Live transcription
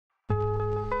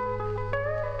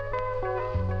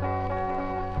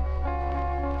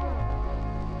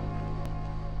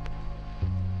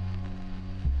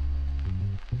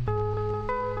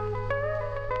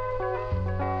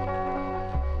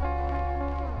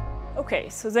Okay,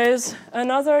 so there's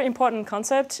another important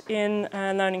concept in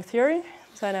learning theory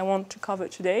that I want to cover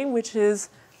today, which is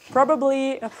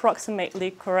probably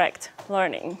approximately correct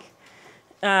learning.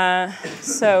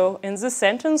 So in this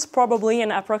sentence, probably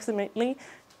and approximately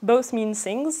both mean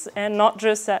things, and not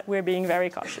just that we're being very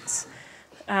cautious.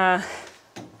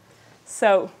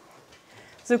 So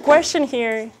the question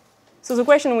here, so the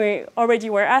question we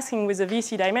already were asking with the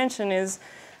VC dimension is,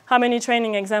 how many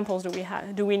training examples do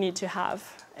we need to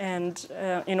have? And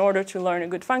in order to learn a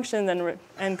good function,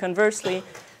 and conversely,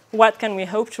 what can we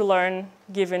hope to learn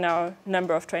given our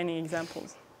number of training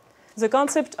examples? The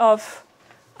concept of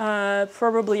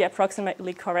probably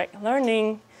approximately correct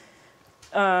learning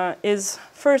is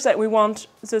first that we want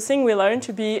the thing we learn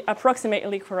to be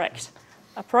approximately correct.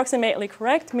 Approximately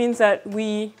correct means that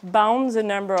we bound the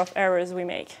number of errors we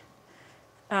make,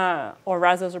 or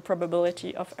rather the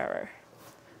probability of error.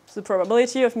 So the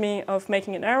probability of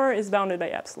making an error is bounded by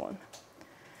epsilon.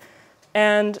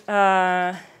 And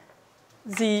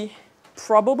the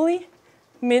probably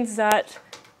means that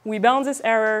we bound this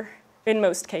error in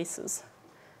most cases.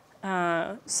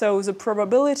 So the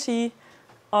probability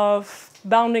of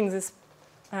bounding this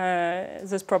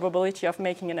probability of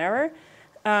making an error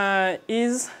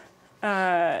is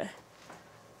at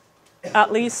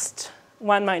least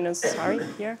 1 minus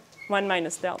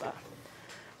delta.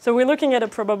 So we're looking at a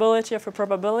probability of a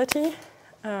probability.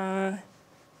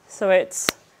 So it's,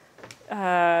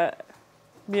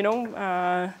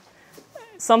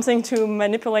 something to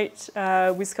manipulate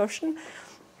with caution.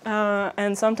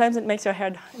 And sometimes it makes your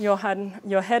head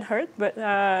hurt, but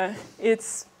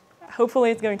hopefully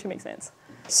it's going to make sense.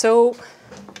 So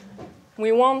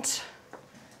we want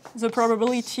the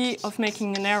probability of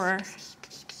making an error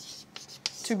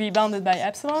to be bounded by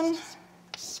epsilon.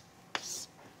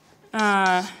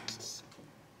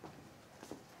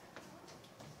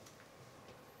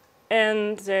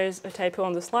 And there's a typo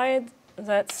on the slide.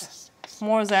 That's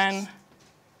more than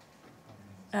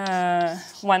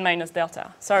 1 minus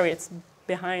delta. Sorry, it's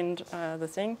behind the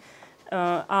thing.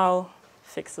 I'll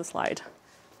fix the slide.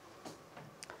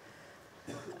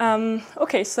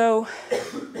 Okay, so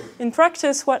in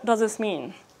practice, what does this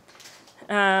mean?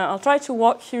 I'll try to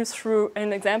walk you through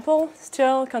an example,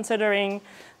 still considering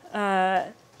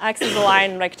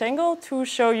axis-aligned rectangle, to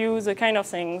show you the kind of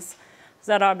things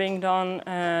that are being done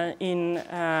in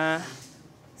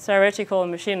theoretical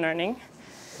machine learning.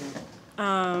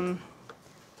 And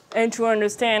to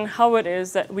understand how it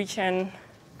is that we can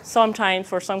sometimes,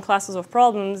 for some classes of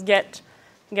problems, get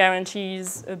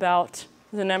guarantees about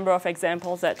the number of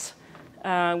examples that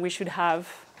we should have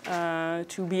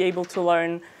to be able to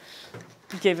learn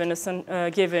given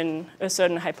a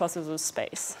certain hypothesis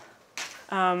space.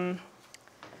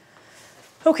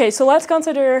 Okay, so let's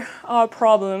consider our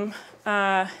problem,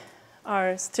 our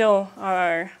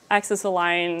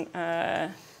axis-aligned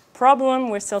problem.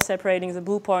 We're still separating the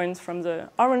blue points from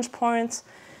the orange points.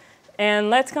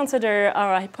 And let's consider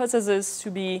our hypothesis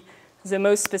to be the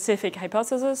most specific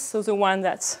hypothesis, so the one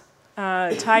that's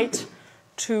tied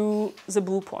to the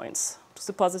blue points, to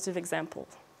the positive example.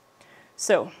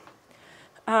 So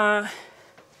I'm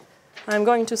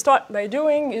going to start by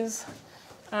doing is,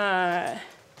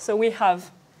 so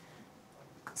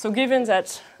given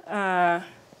that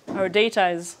our data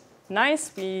is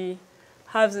nice, we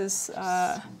have this,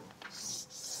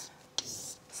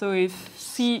 so if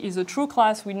C is a true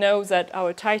class, we know that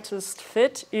our tightest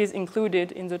fit is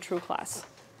included in the true class.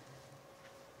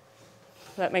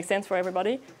 Does that make sense for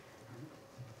everybody?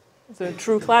 The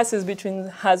true class is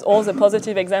has all the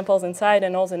positive examples inside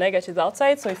and all the negatives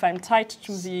outside. So if I'm tight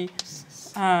to the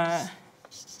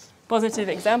positive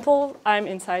example, I'm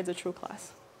inside the true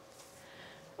class.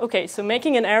 Okay, so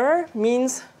making an error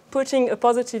means putting a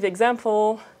positive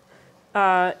example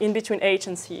in between H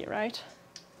and C, right?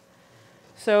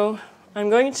 So I'm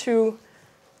going to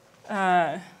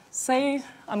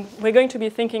we're going to be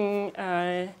thinking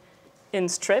in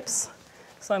strips.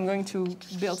 So I'm going to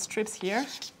build strips here.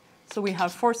 So we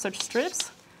have 4 such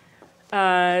strips.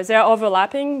 They are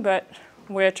overlapping, but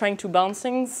we're trying to bound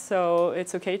things, so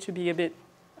it's OK to be a bit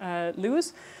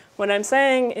loose. What I'm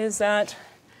saying is that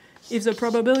if the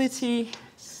probability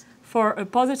for a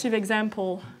positive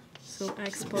example, so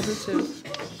X positive,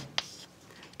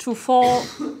 to fall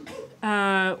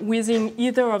within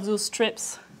either of those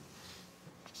strips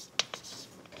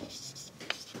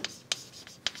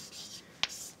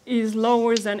is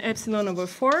lower than epsilon over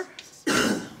 4,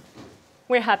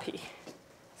 we're happy.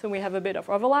 So we have a bit of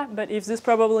overlap, but if this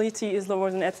probability is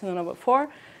lower than epsilon over 4,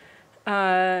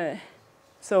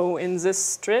 so in this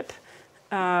strip,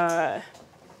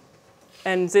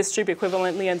 and this strip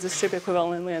equivalently, and this strip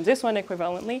equivalently, and this one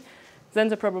equivalently, then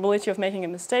the probability of making a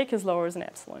mistake is lower than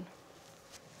epsilon.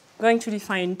 I'm going to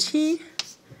define t.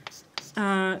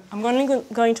 I'm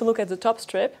going to look at the top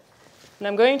strip, and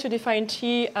I'm going to define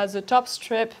t as a top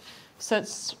strip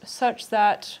such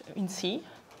that in C,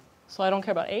 so I don't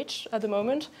care about H at the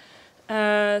moment,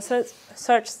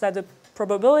 such that the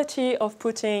probability of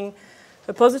putting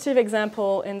a positive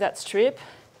example in that strip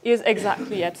is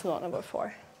exactly epsilon over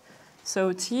 4.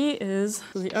 So T is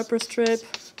the upper strip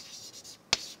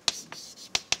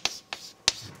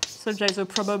such that the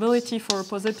probability for a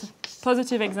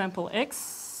positive example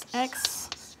x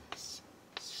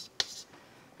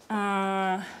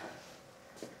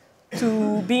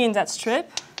to be in that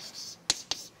strip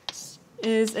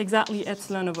is exactly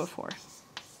epsilon over 4.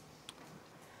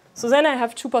 So then I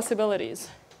have two possibilities.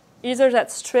 Either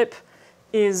that strip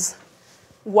is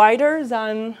wider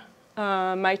than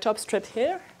my top strip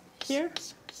here,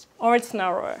 or it's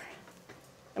narrower.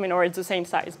 I mean, or it's the same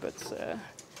size, but...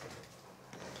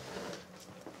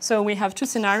 So we have two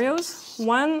scenarios.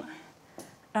 One,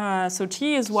 so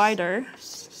T is wider,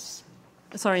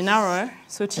 narrower.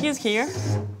 So T is here,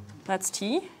 that's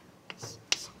T.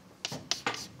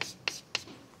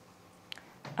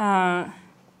 And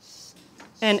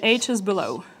H is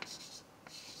below.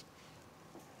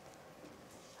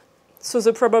 So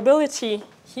the probability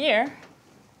here,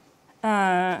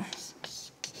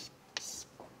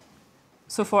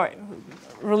 so for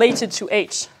related to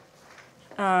H,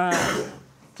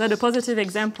 that a positive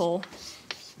example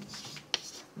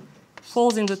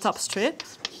falls in the top strip.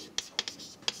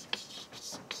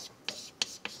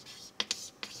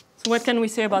 So what can we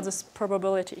say about this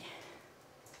probability?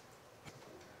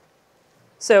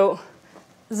 So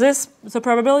the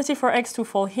probability for X to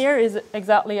fall here is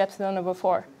exactly epsilon over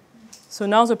 4. So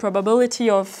now the probability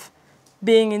of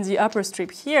being in the upper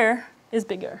strip here is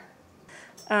bigger.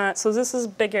 So this is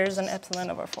bigger than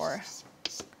epsilon over 4.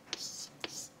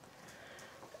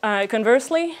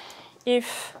 Conversely,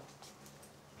 if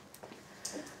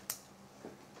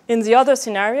in the other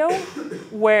scenario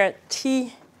where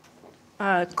T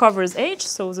covers H,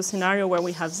 so the scenario where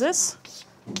we have this,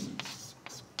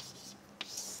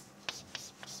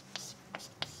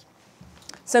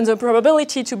 then the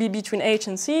probability to be between H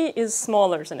and C is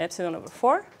smaller than epsilon over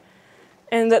 4,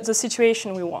 and that's the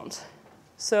situation we want.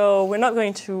 So we're not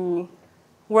going to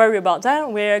worry about that.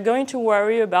 We're going to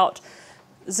worry about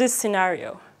this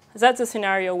scenario. That's the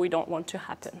scenario we don't want to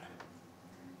happen.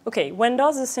 OK, when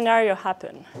does the scenario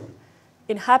happen?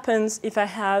 It happens if I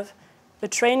have a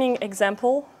training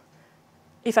example,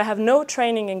 if I have no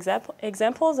training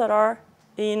examples that are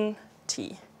in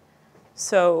T.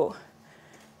 So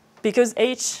because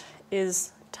H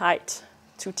is tight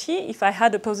to T, if I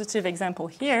had a positive example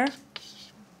here,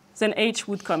 then H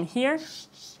would come here,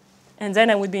 and then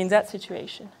I would be in that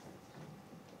situation.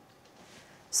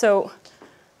 So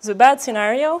the bad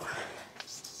scenario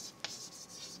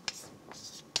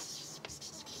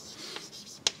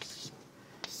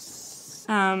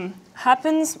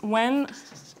happens when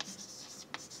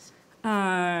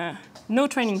no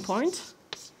training point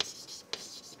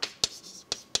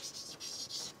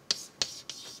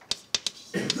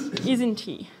is in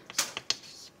T.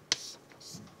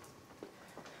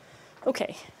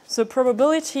 OK, so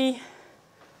probability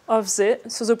of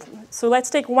this, so let's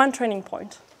take one training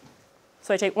point.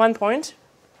 So I take 1 point.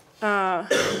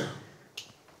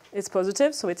 It's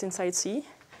positive, so it's inside C.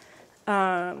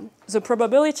 The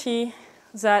probability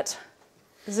that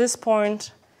this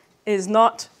point is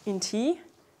not in T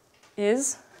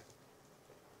is,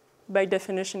 by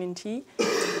definition in T,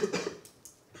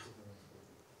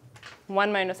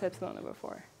 1 minus epsilon over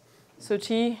 4. So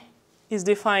T is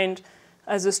defined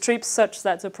as a strip such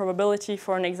that the probability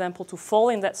for an example to fall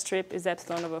in that strip is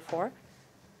epsilon over 4.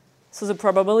 So the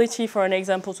probability for an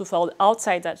example to fall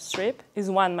outside that strip is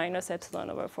 1 minus epsilon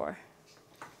over 4.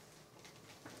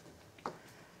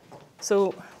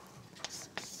 So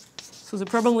the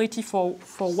probability for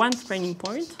one training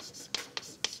point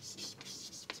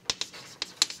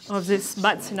of this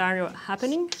bad scenario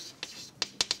happening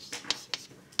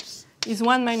is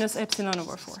 1 minus epsilon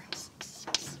over 4.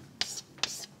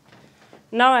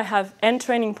 Now I have n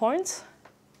training points.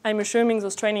 I'm assuming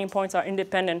those training points are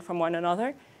independent from one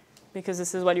another, because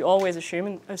this is what you always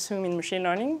assume in machine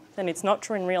learning. And it's not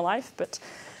true in real life, but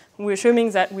we're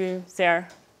assuming that they're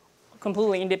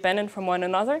completely independent from one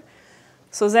another.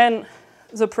 So then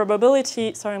the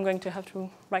probability, sorry, I'm going to have to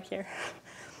back here.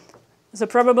 The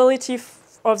probability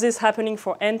of this happening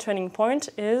for n training point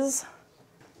is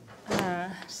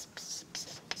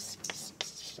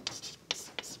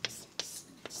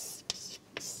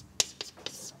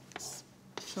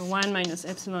so 1 minus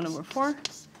epsilon over 4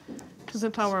 to the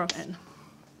power of n.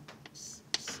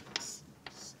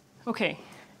 Okay.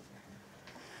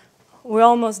 We're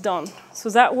almost done. So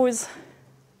that was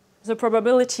the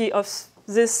probability of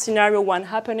this scenario 1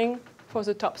 happening for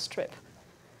the top strip.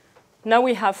 Now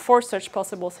we have 4 such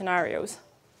possible scenarios.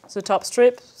 The top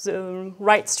strip, the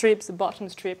right strip, the bottom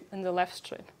strip, and the left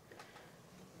strip.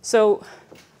 So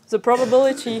the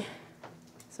probability,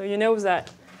 so you know that,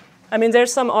 I mean,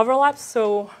 there's some overlaps,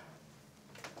 so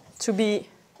to be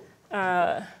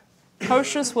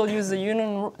cautious, we'll use the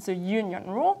union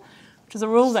rule, which is a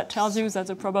rule that tells you that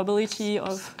the probability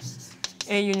of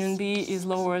A union B is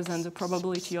lower than the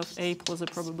probability of A plus the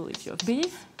probability of B.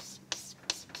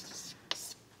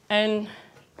 And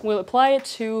we'll apply it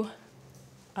to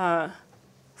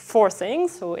 4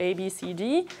 things, so A, B, C,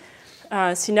 D.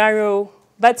 Bad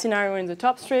scenario in the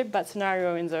top strip, bad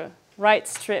scenario in the right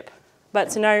strip,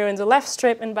 bad scenario in the left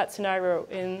strip, and bad scenario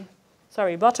in,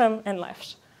 bottom and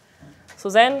left. So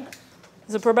then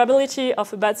the probability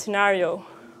of a bad scenario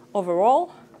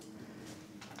overall,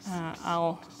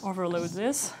 I'll overload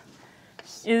this,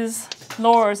 is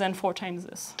lower than 4 times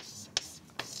this.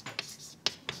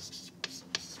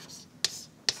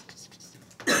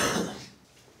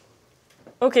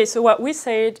 Okay, so what we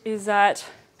said is that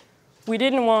we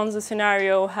didn't want the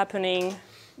scenario happening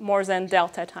more than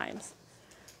delta times.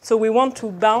 So we want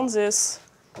to bound this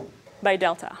by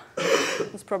delta,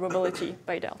 this probability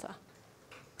by delta.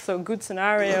 So good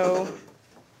scenario,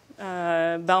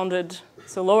 bounded,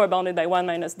 so lower bounded by 1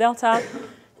 minus delta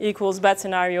equals bad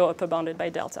scenario upper bounded by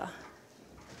delta.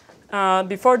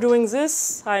 Before doing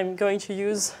this, I'm going to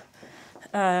use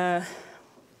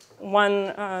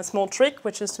one small trick,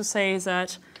 which is to say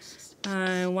that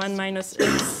 1 minus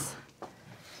x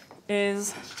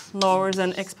is lower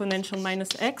than exponential minus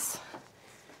x,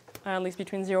 at least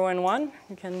between 0 and 1.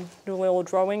 You can do a little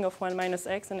drawing of 1 minus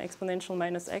x and exponential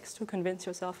minus x to convince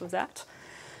yourself of that.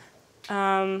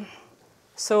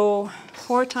 So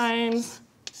 4 times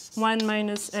 1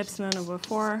 minus epsilon over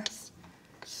 4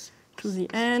 to the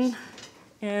n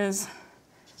is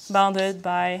bounded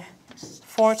by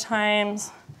 4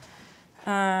 times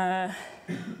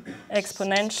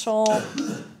exponential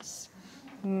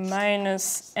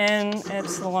minus n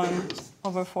epsilon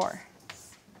over 4.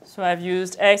 So I've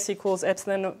used x equals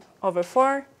epsilon over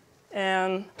 4,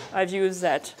 and I've used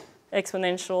that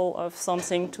exponential of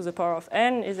something to the power of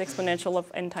n is exponential of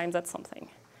n times that something.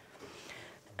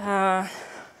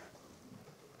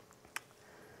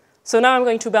 So now I'm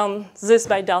going to bound this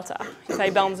by delta. If I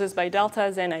bound this by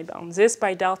delta, then I bound this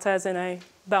by delta, then I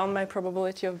bound my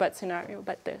probability of bad scenario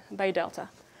by delta.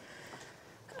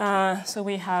 So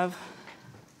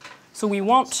we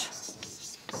want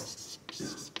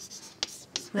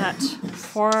that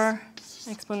 4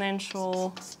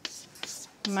 exponential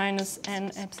minus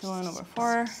n epsilon over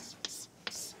 4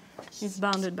 is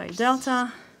bounded by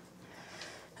delta.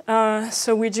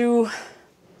 So we do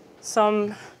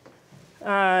some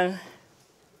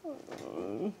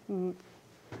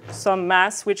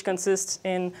math which consists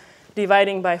in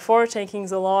dividing by 4, taking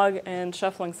the log, and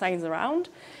shuffling signs around.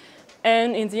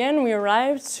 And in the end, we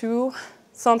arrived to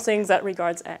something that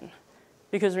regards n.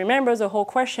 Because remember, the whole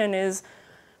question is,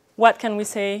 what can we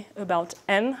say about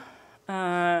n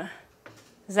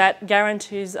that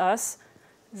guarantees us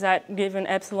that given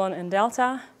epsilon and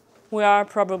delta, we are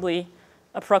probably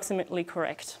approximately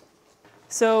correct.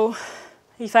 So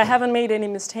if I haven't made any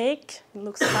mistake, it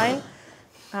looks fine.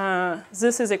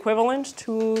 This is equivalent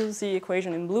to the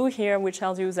equation in blue here, which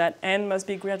tells you that n must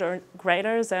be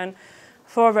greater than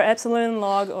 4 over epsilon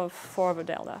log of 4 over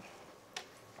delta.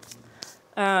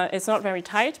 It's not very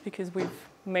tight because we've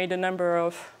made a number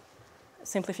of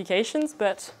simplifications,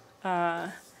 but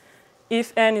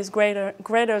if n is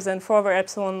greater than 4 over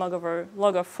epsilon log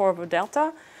of 4 over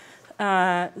delta,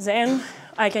 then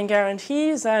I can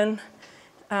guarantee that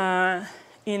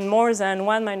in more than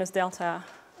 1 minus delta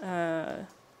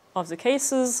of the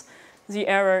cases, the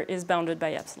error is bounded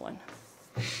by epsilon.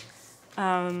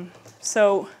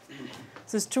 So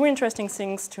there's 2 interesting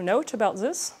things to note about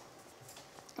this.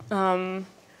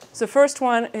 The first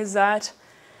one is that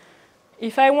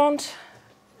if I want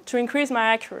to increase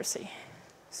my accuracy,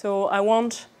 so I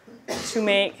want to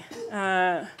make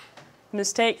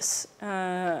mistakes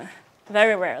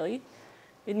very rarely,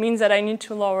 it means that I need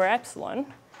to lower epsilon.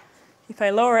 If I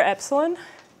lower epsilon,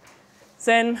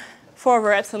 then 4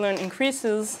 over epsilon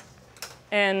increases,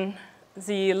 and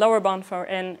the lower bound for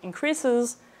n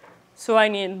increases, so I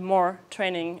need more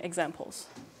training examples.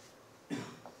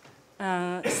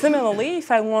 Similarly, if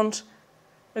I want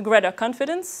a greater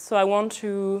confidence, so I want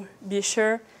to be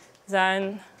sure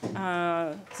that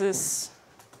this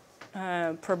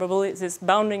probability, this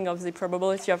bounding of the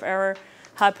probability of error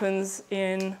happens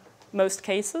in most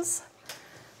cases,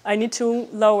 I need to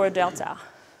lower delta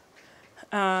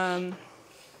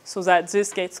so that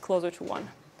this gets closer to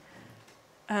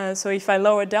 1. So if I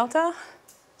lower delta,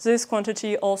 this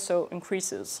quantity also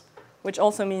increases, which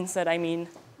also means that I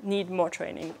need more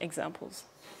training examples.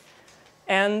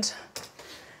 And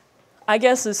I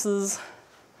guess this is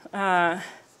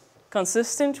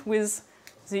consistent with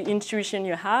the intuition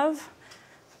you have,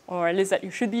 or at least that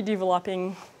you should be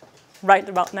developing right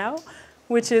about now,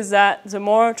 which is that the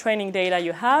more training data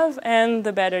you have, and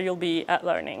the better you'll be at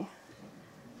learning.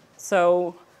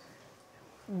 So,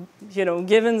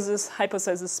 given this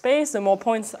hypothesis space, the more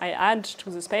points I add to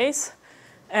the space,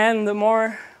 and the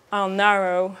more I'll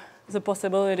narrow the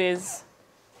possibilities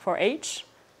for H,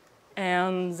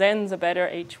 and then the better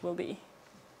H will be.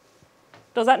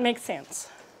 Does that make sense?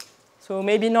 So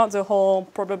maybe not the whole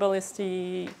probabilities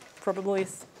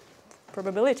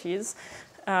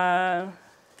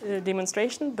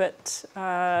demonstration, but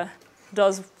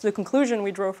does the conclusion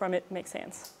we draw from it make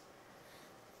sense?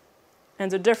 And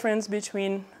the difference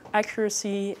between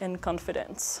accuracy and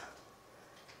confidence.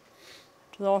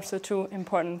 Those are also two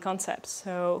important concepts.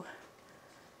 So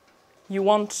you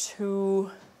want to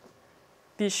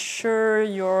be sure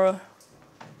you're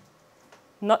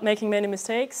not making many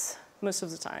mistakes most of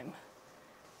the time.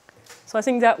 So I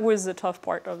think that was the tough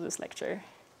part of this lecture.